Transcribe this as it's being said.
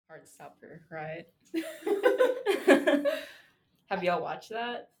Heartstopper, right? Have y'all watched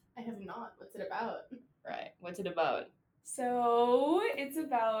that? I have not. What's it about? Right. What's it about? So it's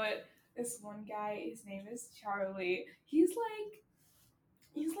about this one guy. His name is Charlie. He's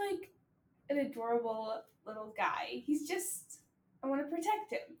like an adorable little guy. I want to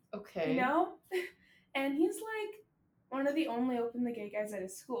protect him. Okay. You know? And he's like one of the only openly gay guys at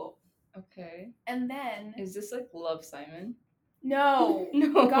his school. Okay. And then Is this like Love, Simon? no,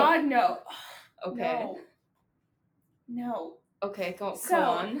 No. God no. Okay. No. Okay, go So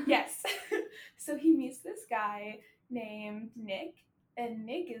on. yes. So he meets this guy named Nick, and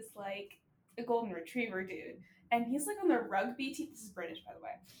Nick is like a golden retriever dude. And he's like on the rugby team. This is British, by the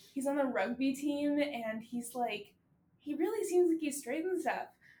way. He's on the rugby team, and he's like, he really seems like he's straight and stuff,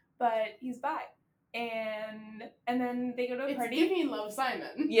 but he's bi. And then they go to a It's party. giving Love,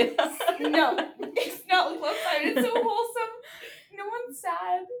 Simon. Yeah. No, it's not Love Simon. It's so wholesome. No one's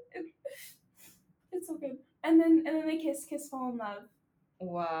sad. It's so good. And then they kiss, fall in love.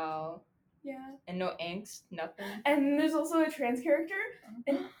 Wow. Yeah. And no angst, nothing. And there's also a trans character,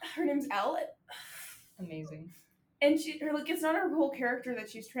 and her name's Elle. Amazing. And it's not her whole character that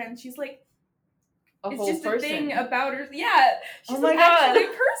she's trans. She's like, It's whole just person. a thing about her. Yeah, she's Oh my actually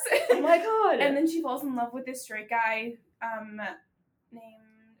God. a person. Oh my God. And then she falls in love with this straight guy, named,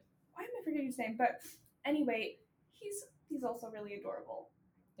 why am I forgetting his name? But anyway, he's also really adorable.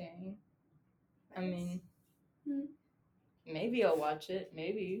 Dang. I mean, maybe I'll watch it.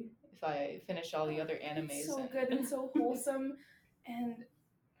 Maybe if I finish all the other animes. It's so good and so wholesome, and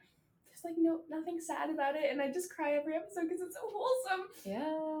there's like nothing sad about it, and I just cry every episode because it's so wholesome.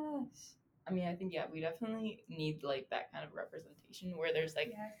 Yes. I mean, I think we definitely need like that kind of representation where there's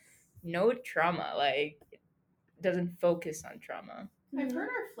like no trauma, like it doesn't focus on trauma. I've heard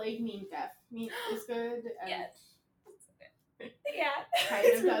our Flag Mean Death meat is good. And Yes. Yeah. kind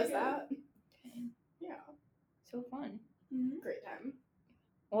It's of really does good. that. Okay. Yeah. So fun. Great time.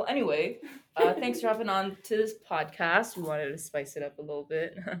 Well, anyway, thanks for hopping on to this podcast. We wanted to spice it up a little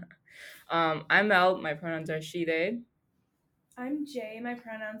bit. I'm Mel. My pronouns are she, they. I'm Jay. My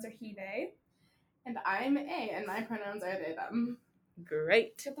pronouns are he, they. And I'm A, and my pronouns are they, them.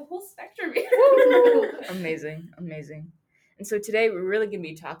 Great. Got the whole spectrum here. Amazing. And so today we're really going to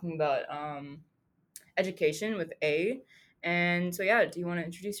be talking about education with A. And so, do you want to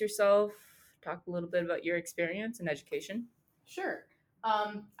introduce yourself, talk a little bit about your experience in education? Sure.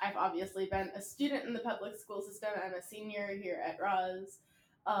 I've obviously been a student in the public school system. I'm a senior here at Roz,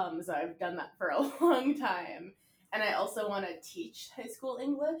 so I've done that for a long time. And I also want to teach high school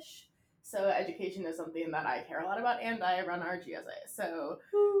English. So education is something that I care a lot about, and I run RGSA. So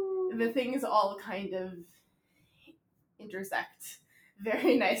the things all kind of intersect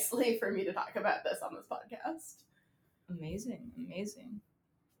very nicely for me to talk about this on this podcast. Amazing.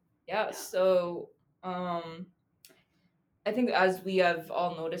 Yeah. So I think as we have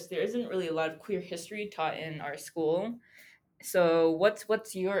all noticed, there isn't really a lot of queer history taught in our school. So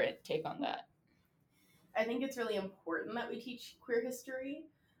what's your take on that? I think it's really important that we teach queer history,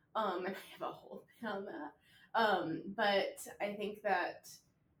 and I have a whole bit on that. But I think that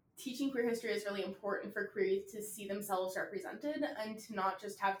teaching queer history is really important for queers to see themselves represented and to not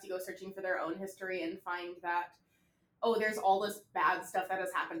just have to go searching for their own history and find that, oh, there's all this bad stuff that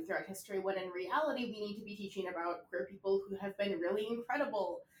has happened throughout history, when in reality we need to be teaching about queer people who have been really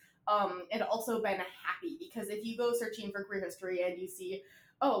incredible and also been happy. Because if you go searching for queer history and you see,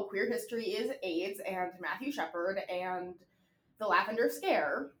 oh, queer history is AIDS and Matthew Shepard and the Lavender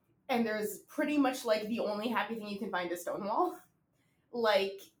Scare, and there's pretty much like the only happy thing you can find is Stonewall,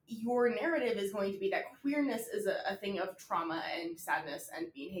 like your narrative is going to be that queerness is a thing of trauma and sadness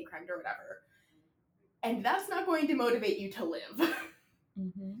and being hate crimed or whatever. And that's not going to motivate you to live.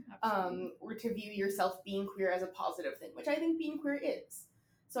 Or to view yourself being queer as a positive thing, which I think being queer is.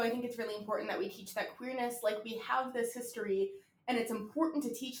 So I think it's really important that we teach that queerness, like we have this history, and it's important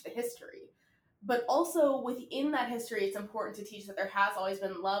to teach the history. But also within that history, it's important to teach that there has always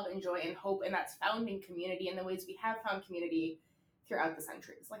been love and joy and hope, and that's found in community in the ways we have found community throughout the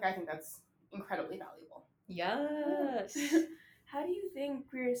centuries. Like, I think that's incredibly valuable. Yes. How do you think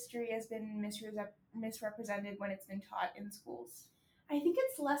queer history has been misrepresented when it's been taught in schools? I think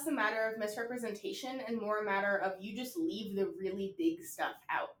it's less a matter of misrepresentation and more a matter of you just leave the really big stuff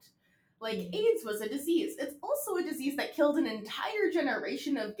out. Like, AIDS was a disease. It's also a disease that killed an entire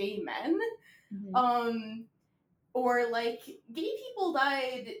generation of gay men. Or, like, gay people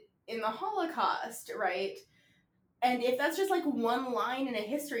died in the Holocaust, right? And if that's just, like, one line in a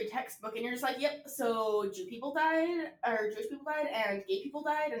history textbook, and you're just like, yep, so Jewish people died, and gay people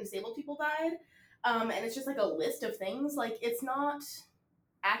died, and disabled people died, and it's just, like, a list of things, like, it's not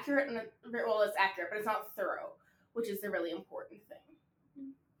accurate and well, it's accurate, but it's not thorough, which is the really important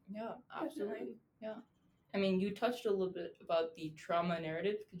thing. Yeah, absolutely. Yeah. I mean, you touched a little bit about the trauma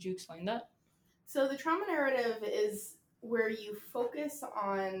narrative. Could you explain that? So the trauma narrative is where you focus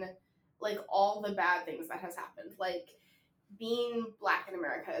on like all the bad things that has happened, like being Black in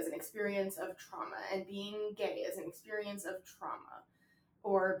America is an experience of trauma, and being gay is an experience of trauma,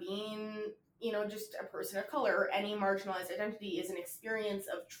 or being, you know, just a person of color or any marginalized identity is an experience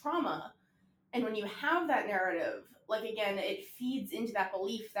of trauma. And when you have that narrative, like again, it feeds into that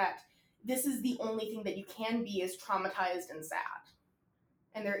belief that this is the only thing that you can be is traumatized and sad.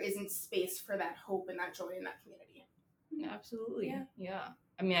 And there isn't space for that hope and that joy in that community. Absolutely. Yeah.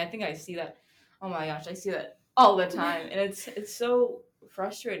 I mean, I think I see that. Oh my gosh, I see that all the time, and it's so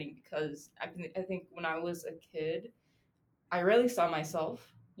frustrating because I think when I was a kid, I rarely saw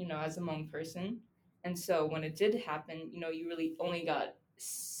myself, you know, as a Hmong person, and so when it did happen, you know, you really only got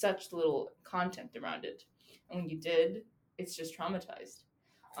such little content around it, and when you did, it's just traumatized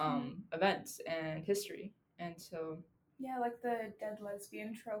events and history, and so. Yeah, like the dead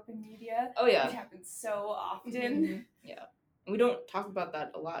lesbian trope in media. Oh yeah, which happens so often. Mm-hmm. Yeah, and we don't talk about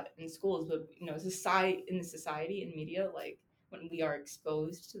that a lot in schools, but you know, society in media, like when we are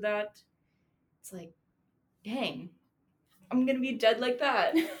exposed to that, it's like, dang, I'm gonna be dead like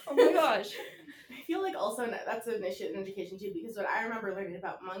that. Oh my gosh. I feel like also that's an issue in education too, because what I remember learning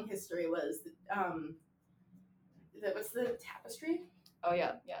about Hmong history was what's the tapestry? Oh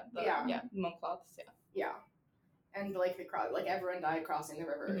yeah, Hmong cloths, yeah. Yeah. And like like everyone died crossing the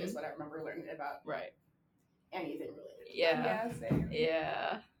river is what I remember learning about. Right. Anything related. Yeah. Same.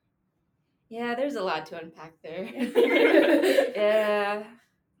 Yeah. Yeah, there's a lot to unpack there. Yeah.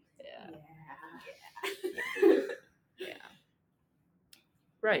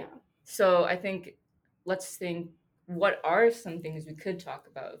 Right. Yeah. So I think let's think, what are some things we could talk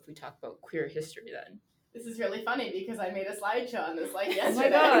about if we talk about queer history then? This is really funny because I made a slideshow on this like Oh yesterday. my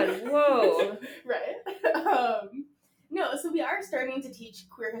god, whoa. Right. No, so we are starting to teach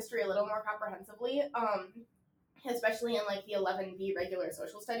queer history a little more comprehensively, especially in like the 11B regular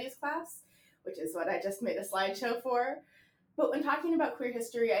social studies class, which is what I just made a slideshow for. But when talking about queer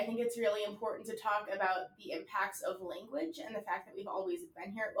history, I think it's really important to talk about the impacts of language and the fact that we've always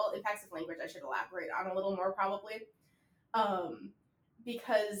been here. Well, impacts of language I should elaborate on a little more probably,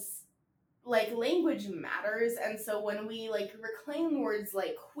 because like language matters, and so when we like reclaim words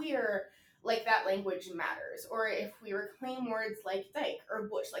like queer, like that language matters. Or if we reclaim words like dyke or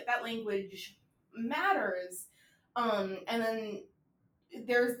butch, like that language matters. And then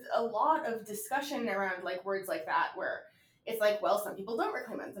there's a lot of discussion around like words like that where it's like, well, some people don't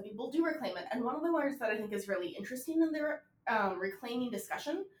reclaim it, some people do reclaim it. And one of the words that I think is really interesting in their reclaiming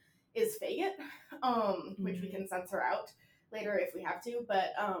discussion is faggot, which we can censor out later if we have to.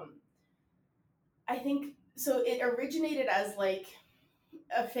 But I think, so it originated as like,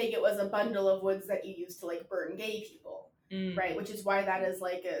 a faggot was a bundle of woods that you used to like burn gay people, right? Which is why that is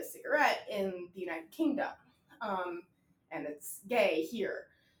like a cigarette in the United Kingdom. And it's gay here.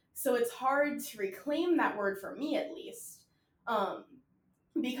 So it's hard to reclaim that word, for me at least,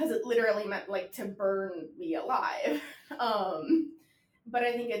 because it literally meant like to burn me alive. But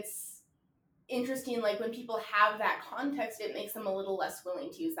I think it's interesting, like when people have that context, it makes them a little less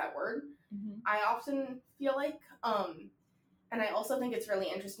willing to use that word. I often feel like, and I also think it's really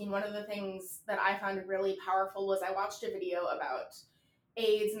interesting. One of the things that I found really powerful was I watched a video about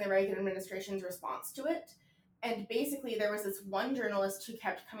AIDS and the Reagan administration's response to it. And basically there was this one journalist who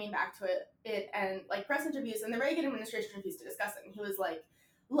kept coming back to it and like press interviews, and the Reagan administration refused to discuss it. And he was like,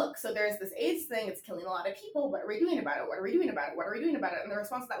 look, so there's this AIDS thing, it's killing a lot of people, what are we doing about it? What are we doing about it? What are we doing about it? And the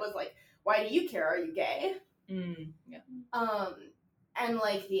response to that was like, why do you care? Are you gay? Yeah. And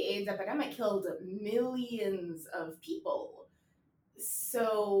like the AIDS epidemic killed millions of people.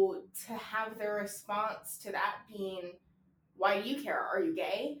 So to have the response to that being, why do you care? Are you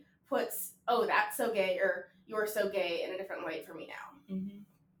gay? Puts, oh, that's so gay, or you're so gay in a different light for me now.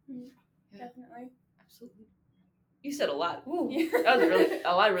 Definitely. Absolutely. You said a lot. Ooh. That was really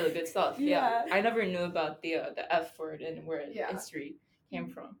a lot of really good stuff. Yeah. I never knew about the F word and where Yeah. history came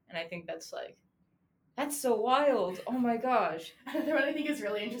from, and I think that's so wild. Oh my gosh. Another one I think is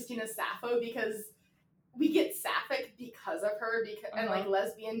really interesting is Sappho, because we get sapphic because of her, and like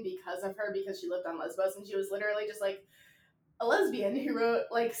lesbian because of her, because she lived on Lesbos, and she was literally just like a lesbian who wrote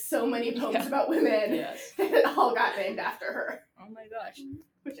like so many poems about women. Yes. And it all got named after her. Oh my gosh.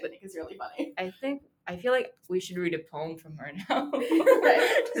 Which I think is really funny. I feel like we should read a poem from her now.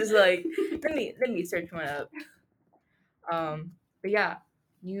 Right. Just like let me search one up. But yeah,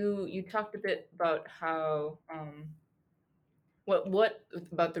 you talked a bit about how What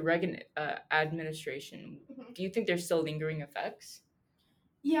about the Reagan administration? Mhm. Do you think there's still lingering effects?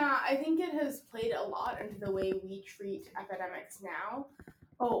 Yeah, I think it has played a lot into the way we treat epidemics now.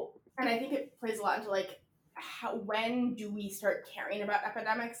 Oh, and I think it plays a lot into like when do we start caring about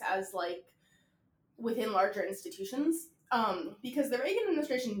epidemics as like within larger institutions? Because the Reagan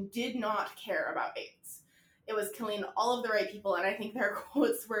administration did not care about AIDS. It was killing all of the right people, and I think there are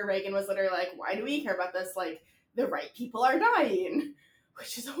quotes where Reagan was literally like, "Why do we care about this? Like the right people are dying,"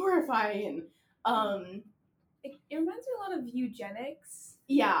 which is horrifying. It reminds me a lot of eugenics.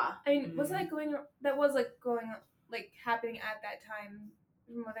 Yeah, I mean, was that going? That was like happening at that time,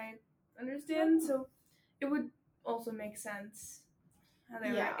 from what I understand. So, it would also make sense how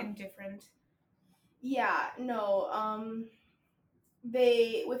they Yeah. were indifferent. yeah, no.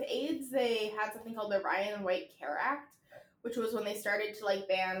 They with AIDS they had something called the Ryan White Care Act, which was when they started to like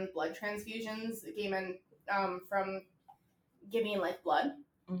ban blood transfusions, gay men from giving like blood,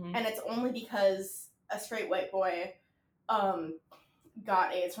 and it's only because a straight white boy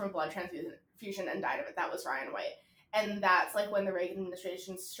got AIDS from a blood transfusion and died of it. That was Ryan White, and that's like when the Reagan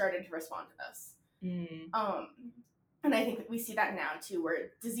administration started to respond to this. And I think that we see that now too,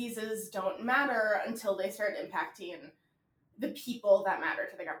 where diseases don't matter until they start impacting the people that matter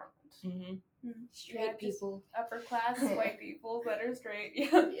to the government. Straight Yeah, just people. upper class white people that are straight.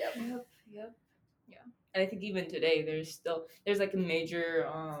 Yeah. Yep. Yeah. And I think even today there's like a major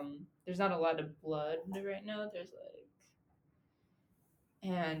there's not a lot of blood right now. There's like,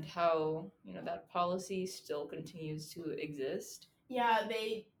 and how, that policy still continues to exist. Yeah,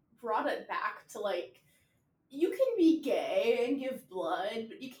 they brought it back to like, you can be gay and give blood,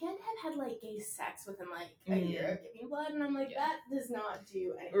 but you can't have had like gay sex within like a year of giving blood. And I'm like, that does not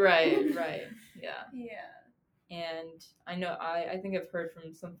do anything. Right. Yeah. Yeah. And I know I think I've heard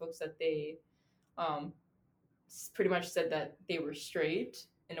from some folks that they pretty much said that they were straight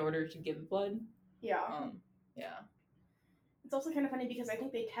in order to give blood. Yeah. Yeah. It's also kind of funny because I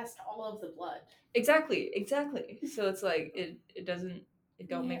think they test all of the blood. Exactly. So it's like it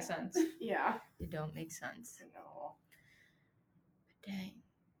don't make Yeah. sense. Yeah. It don't make sense. No. Dang.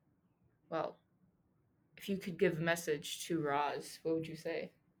 Well, if you could give a message to Roz, what would you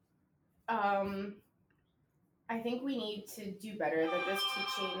say? I think we need to do better than just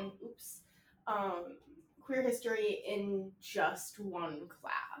teaching queer history in just one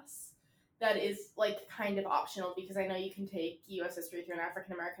class. That is like kind of optional, because I know you can take US history through an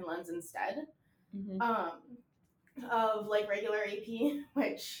African American lens instead of like regular AP,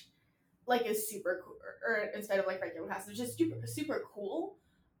 which like is super cool, or instead of like regular classes, which is super cool.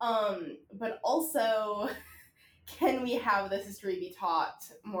 But also, can we have this history be taught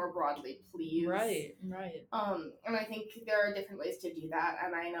more broadly, please? Right. And I think there are different ways to do that,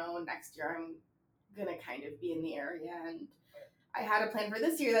 and I know next year I'm gonna kind of be in the area, and I had a plan for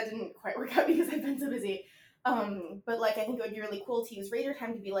this year that didn't quite work out because I've been so busy. But like, I think it would be really cool to use Radar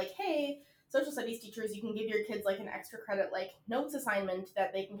Time to be like, hey, social studies teachers, you can give your kids like an extra credit like notes assignment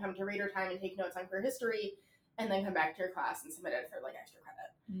that they can come to Radar Time and take notes on queer history, and then come back to your class and submit it for like extra credit.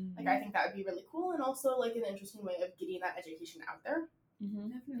 Like, I think that would be really cool, and also like an interesting way of getting that education out there.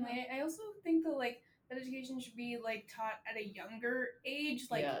 Definitely. I also think that like that education should be like taught at a younger age,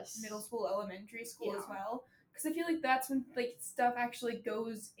 like middle school, elementary school as well. Because I feel like that's when like stuff actually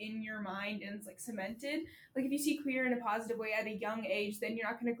goes in your mind and it's like cemented. Like if you see queer in a positive way at a young age, then you're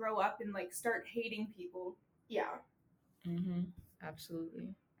not going to grow up and like start hating people. Yeah.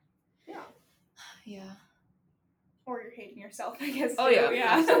 Absolutely. Yeah. Or you're hating yourself, I guess. Oh yeah.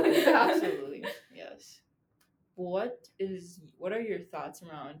 Yeah. Absolutely. Yes. What are your thoughts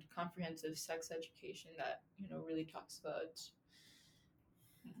around comprehensive sex education that really talks about?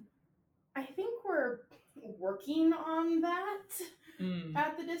 I think we're working on that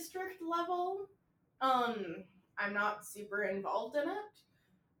at the district level. I'm not super involved in it,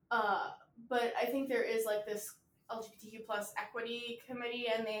 but I think there is like this LGBTQ plus equity committee,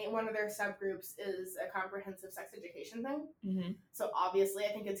 and one of their subgroups is a comprehensive sex education thing. So obviously I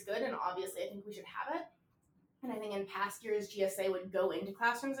think it's good, and obviously I think we should have it. And I think in past years GSA would go into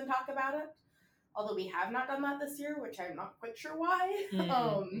classrooms and talk about it, although we have not done that this year, which I'm not quite sure why.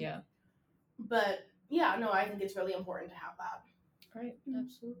 But yeah, no, I think it's really important to have that. Right.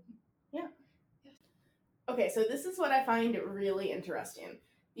 Absolutely. Yeah. Okay, so this is what I find really interesting,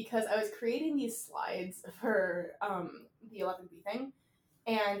 because I was creating these slides for the 11B thing,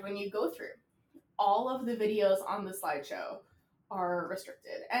 and when you go through, all of the videos on the slideshow are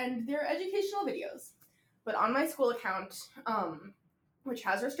restricted, and they're educational videos. But on my school account, which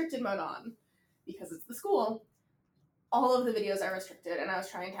has restricted mode on, because it's the school, all of the videos are restricted, and I was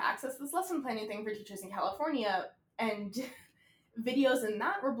trying to access this lesson planning thing for teachers in California, and videos in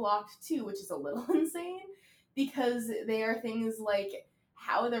that were blocked too, which is a little insane because they are things like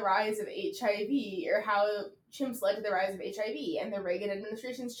how the rise of HIV or how chimps led to the rise of HIV and the Reagan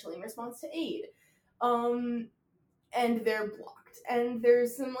administration's chilling response to aid. And they're blocked. And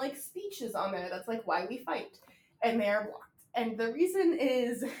there's some like speeches on there that's like why we fight, and they are blocked. And the reason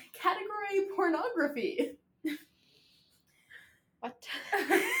is category pornography. What?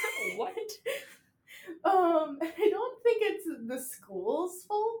 What? I don't think it's the school's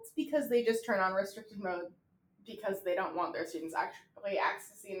fault because they just turn on restricted mode because they don't want their students actually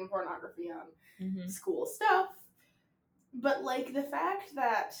accessing pornography on school stuff. But like the fact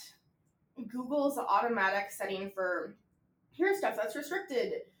that Google's automatic setting for here's stuff that's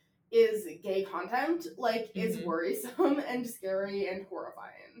restricted is gay content, like is worrisome and scary and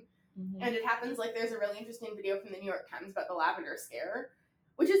horrifying. And it happens like there's a really interesting video from the New York Times about the lavender scare,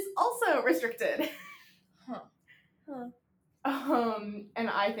 which is also restricted. And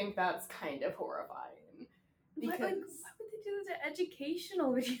I think that's kind of horrifying. Because why would they do this to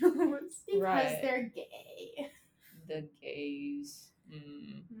educational videos? Because they're gay. The gays.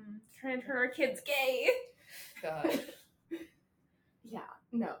 Trying to turn our kids gay. God. Yeah,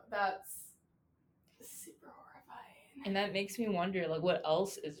 no, that's super horrifying. And that makes me wonder, like, what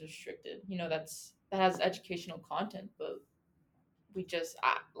else is restricted? You know, that has educational content, but we just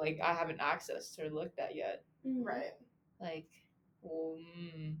I haven't accessed or looked at yet. Right. Like,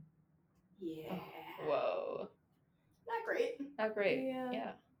 yeah. Whoa. Not great. Not great.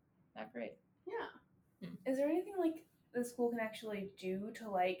 Yeah. Not great. Yeah. Is there anything like the school can actually do to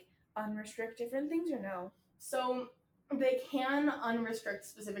like unrestrict different things or no? So they can unrestrict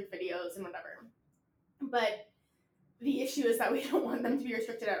specific videos and whatever. But the issue is that we don't want them to be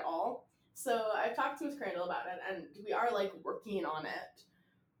restricted at all. So I've talked to Ms. Crandall about it, and we are like working on it.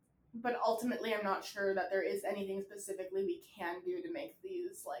 But ultimately, I'm not sure that there is anything specifically we can do to make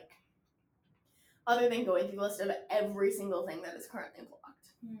these like, other than going through the list of every single thing that is currently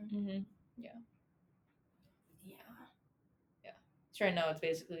blocked. Yeah. Yeah. So right now, it's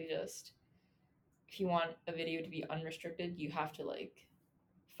basically just if you want a video to be unrestricted, you have to like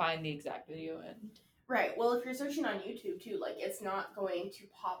find the exact video and. Right. Well, if you're searching on YouTube too, like it's not going to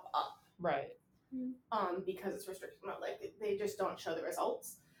pop up. Right. Because it's restricted. Like they just don't show the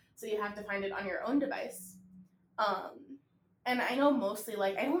results. So you have to find it on your own device. And I know mostly,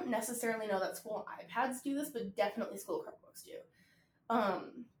 like, I don't necessarily know that school iPads do this, but definitely school Chromebooks do.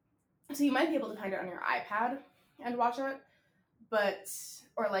 So you might be able to find it on your iPad and watch it,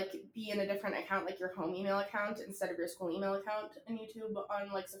 or like be in a different account, like your home email account instead of your school email account in YouTube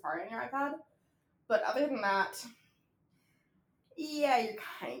on like Safari on your iPad. But other than that, yeah, you're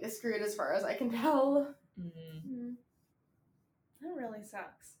kind of screwed as far as I can tell. That really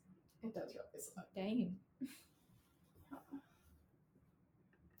sucks. It does really suck. Dang.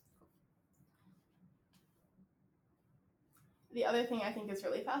 The other thing I think is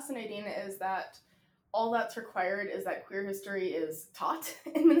really fascinating is that all that's required is that queer history is taught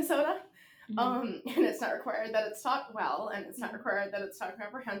in Minnesota. And it's not required that it's taught well, and it's not required that it's taught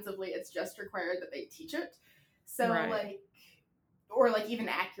comprehensively. It's just required that they teach it. So, or even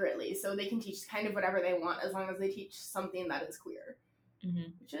accurately. So they can teach kind of whatever they want as long as they teach something that is queer.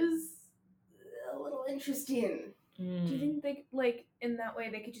 Which is a little interesting. Do you think they, like, in that way,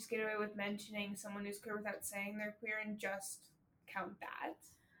 they could just get away with mentioning someone who's queer without saying they're queer and just count that?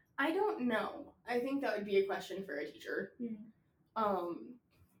 I don't know. I think that would be a question for a teacher.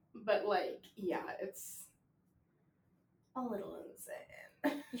 But, like, yeah, it's a little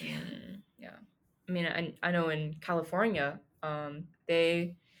insane. Yeah. I mean, I know in California,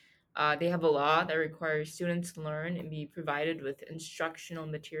 they have a law that requires students to learn and be provided with instructional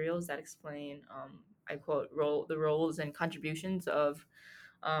materials that explain, I quote, the roles and contributions of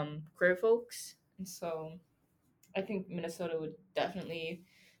queer folks. And so I think Minnesota would definitely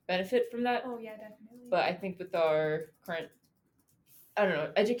benefit from that. Oh, yeah, definitely. But I think with our current,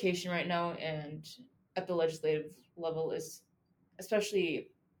 education right now and at the legislative level is, especially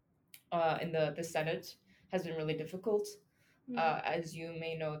in the Senate, has been really difficult. As you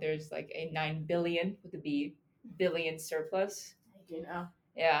may know, there's like a 9 billion with a B billion surplus. I do know.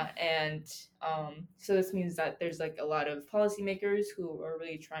 Yeah, and so this means that there's like a lot of policymakers who are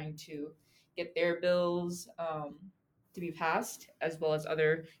really trying to get their bills to be passed, as well as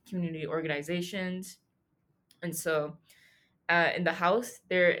other community organizations. And so in the House,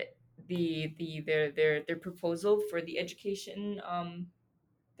 their proposal for the education,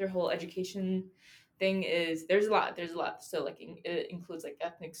 their whole education thing is there's a lot. So like it includes like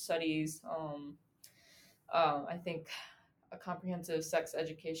ethnic studies, I think a comprehensive sex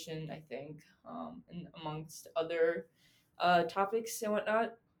education, I think, and amongst other topics and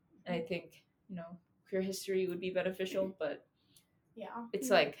whatnot. And I think, queer history would be beneficial, but Yeah. it's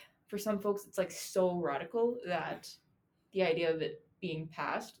like, for some folks, it's like so radical that the idea of it being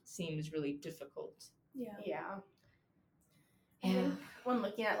passed seems really difficult. Yeah. Yeah. I Yeah. think when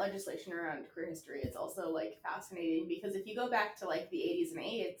looking at legislation around queer history, it's also like fascinating because if you go back to like the 80s and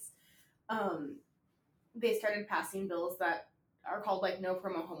 80s, they started passing bills that are called like no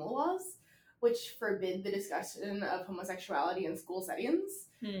promo homo laws, which forbid the discussion of homosexuality in school settings.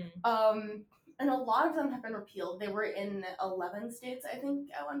 And a lot of them have been repealed. They were in 11 states, I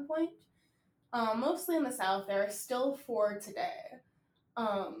think, at one point. Mostly in the South. There are still 4 today.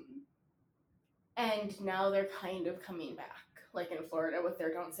 And now they're kind of coming back. Like in Florida with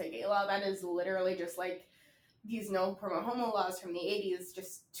their Don't Say Gay law. That is literally just like these no promo homo laws from the 80s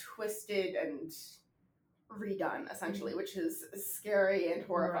just twisted and redone, essentially, which is scary and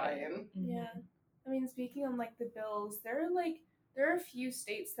horrifying. Yeah. I mean, speaking on like the bills, there are a few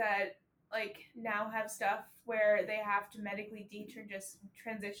states that like now have stuff where they have to medically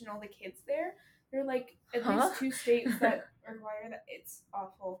transition all the kids there. There are like at least 2 states that require that. It's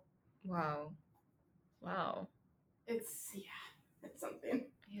awful. Wow. It's something.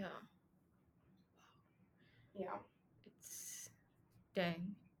 Yeah. Yeah. It's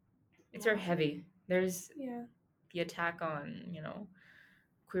dang. It's very heavy. There's the attack on,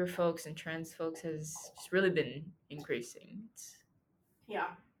 queer folks and trans folks has just really been increasing. It's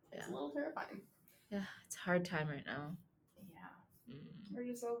a little terrifying. Yeah, it's a hard time right now. Yeah. We're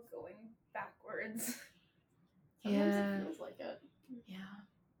just all going backwards. Sometimes it feels like it. Yeah.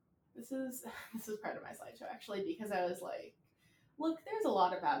 This is part of my slideshow actually because I was like, look, there's a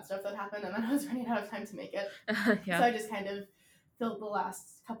lot of bad stuff that happened and then I was running out of time to make it. Yeah. So I just kind of filled the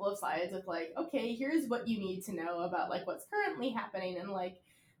last couple of slides with like, okay, here's what you need to know about like what's currently happening and like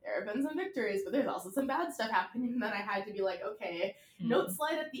there have been some victories, but there's also some bad stuff happening. And then I had to be like, okay, note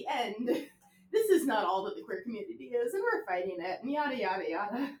slide at the end. This is not all that the queer community is, and we're fighting it, and yada yada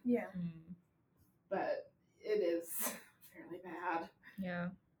yada. Yeah. But it is fairly bad. Yeah.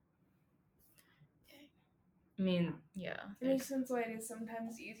 I mean, yeah. It makes sense why it is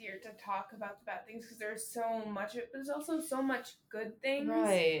sometimes easier to talk about the bad things because there's so much. There's also so much good things.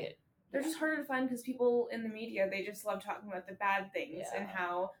 Right. They're just harder to find because people in the media, they just love talking about the bad things and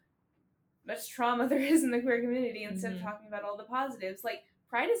how much trauma there is in the queer community instead of talking about all the positives. Like,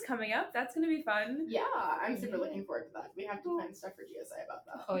 Pride is coming up. That's going to be fun. Yeah, I'm super looking forward to that. We have to find stuff for GSI about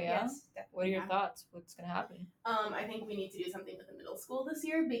that. Oh, yeah? Yes, definitely. What are your thoughts? What's going to happen? I think we need to do something with the middle school this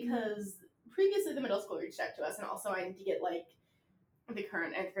year because previously the middle school reached out to us, and also I need to get, like, the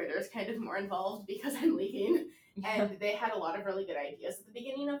current 9th graders kind of more involved because I'm leaving. And they had a lot of really good ideas at the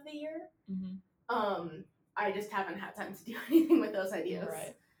beginning of the year. I just haven't had time to do anything with those ideas.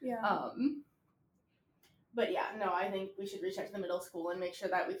 Right. Yeah. But yeah, no, I think we should reach out to the middle school and make sure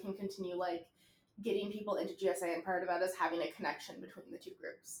that we can continue, like, getting people into GSA, and part of that is having a connection between the 2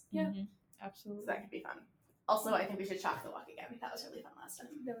 groups. Yeah. Absolutely. So that could be fun. Also, I think we should chalk the walk again. That was really fun last time.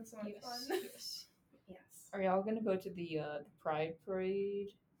 That was so much fun. Yes. Are y'all going to go to the Pride Parade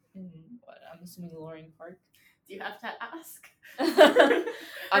in, I'm assuming Loring Park? Do you have to ask?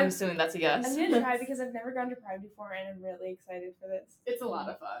 I'm assuming that's a yes. I'm going to try because I've never gone to Pride before and I'm really excited for this. It's a lot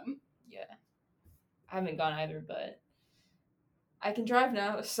of fun. Yeah. I haven't gone either, but I can drive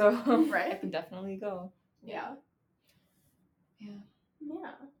now, so Right? I can definitely go. Yeah. Yeah.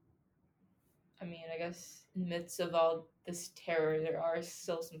 Yeah. I mean, I guess in the midst of all this terror, there are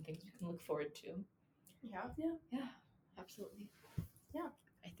still some things we can look forward to. Yeah. Yeah, absolutely. Yeah.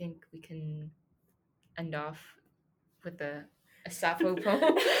 I think we can end off with a Sappho poem.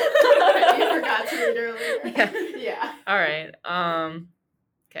 You forgot to read earlier. Yeah. All right.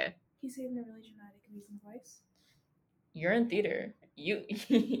 Okay. Can you say it in a really dramatic reason voice? You're in theater. You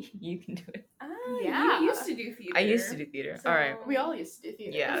can do it. Yeah. You used to do theater. I used to do theater. So- All right. We all used to do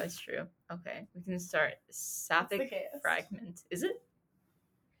theater. Yeah, that's true. Okay, we can start. Sapphic What's the gayest? fragment. Is it?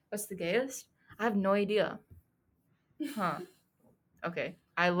 What's the gayest? I have no idea. Huh. Okay.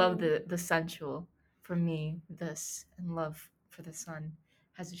 I love the sensual. For me, this and love for the sun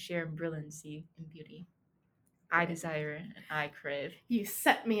has a share in brilliancy and beauty. I desire and I crave. You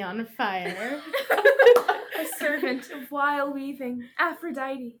set me on fire. A servant of while weaving,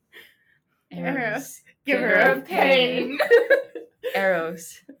 Aphrodite. Eros, Giver of pain.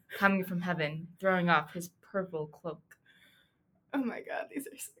 Eros, coming from heaven, throwing off his purple cloak. Oh my god, these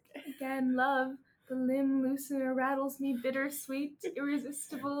are so gay. Again, love, the limb loosener rattles me bittersweet,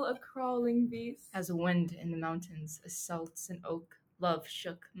 irresistible, a crawling beast. As a wind in the mountains assaults an oak, love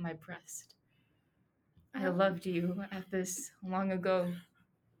shook my breast. I loved you at this long ago,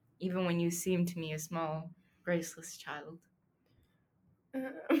 even when you seemed to me a small, graceless child.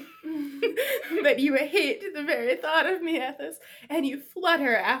 But you hate the very thought of me, Ethis, and you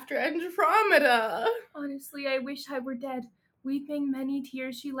flutter after Andromeda. Honestly, I wish I were dead. Weeping many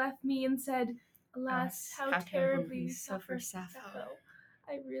tears, she left me and said, "Alas, how terribly you suffer, Sappho.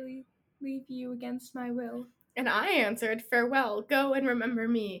 I really leave you against my will." And I answered, "Farewell, go and remember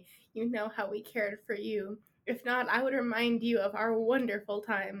me. You know how we cared for you. If not, I would remind you of our wonderful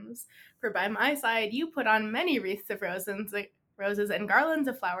times. For by my side, you put on many wreaths of roses and garlands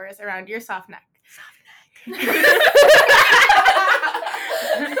of flowers around your soft neck."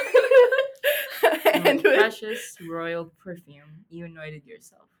 And with precious royal perfume, you anointed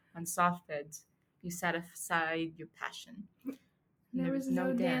yourself. On soft beds, you sat aside your passion. There was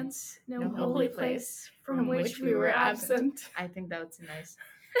no dance, no holy place from which we were absent. I think that's a nice.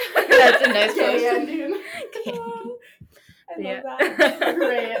 That's a nice Okay, question. dude. I Yeah. love that.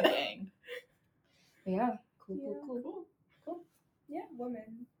 Great. Dang. Yeah. Cool. Yeah,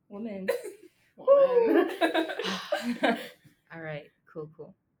 woman. Woman. Woman. All right.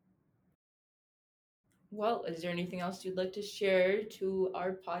 Cool. Well, is there anything else you'd like to share to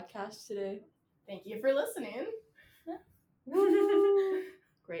our podcast today? Thank you for listening.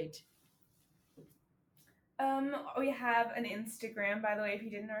 Great. We have an Instagram, by the way, if you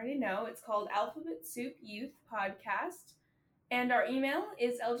didn't already know. It's called Alphabet Soup Youth Podcast. And our email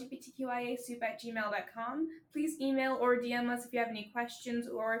is lgbtqiasoup@gmail.com. Please email or DM us if you have any questions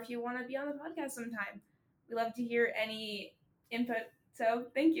or if you want to be on the podcast sometime. We love to hear any input. So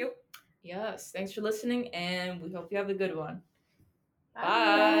thank you. Yes. Thanks for listening, and we hope you have a good one. Bye.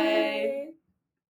 Bye.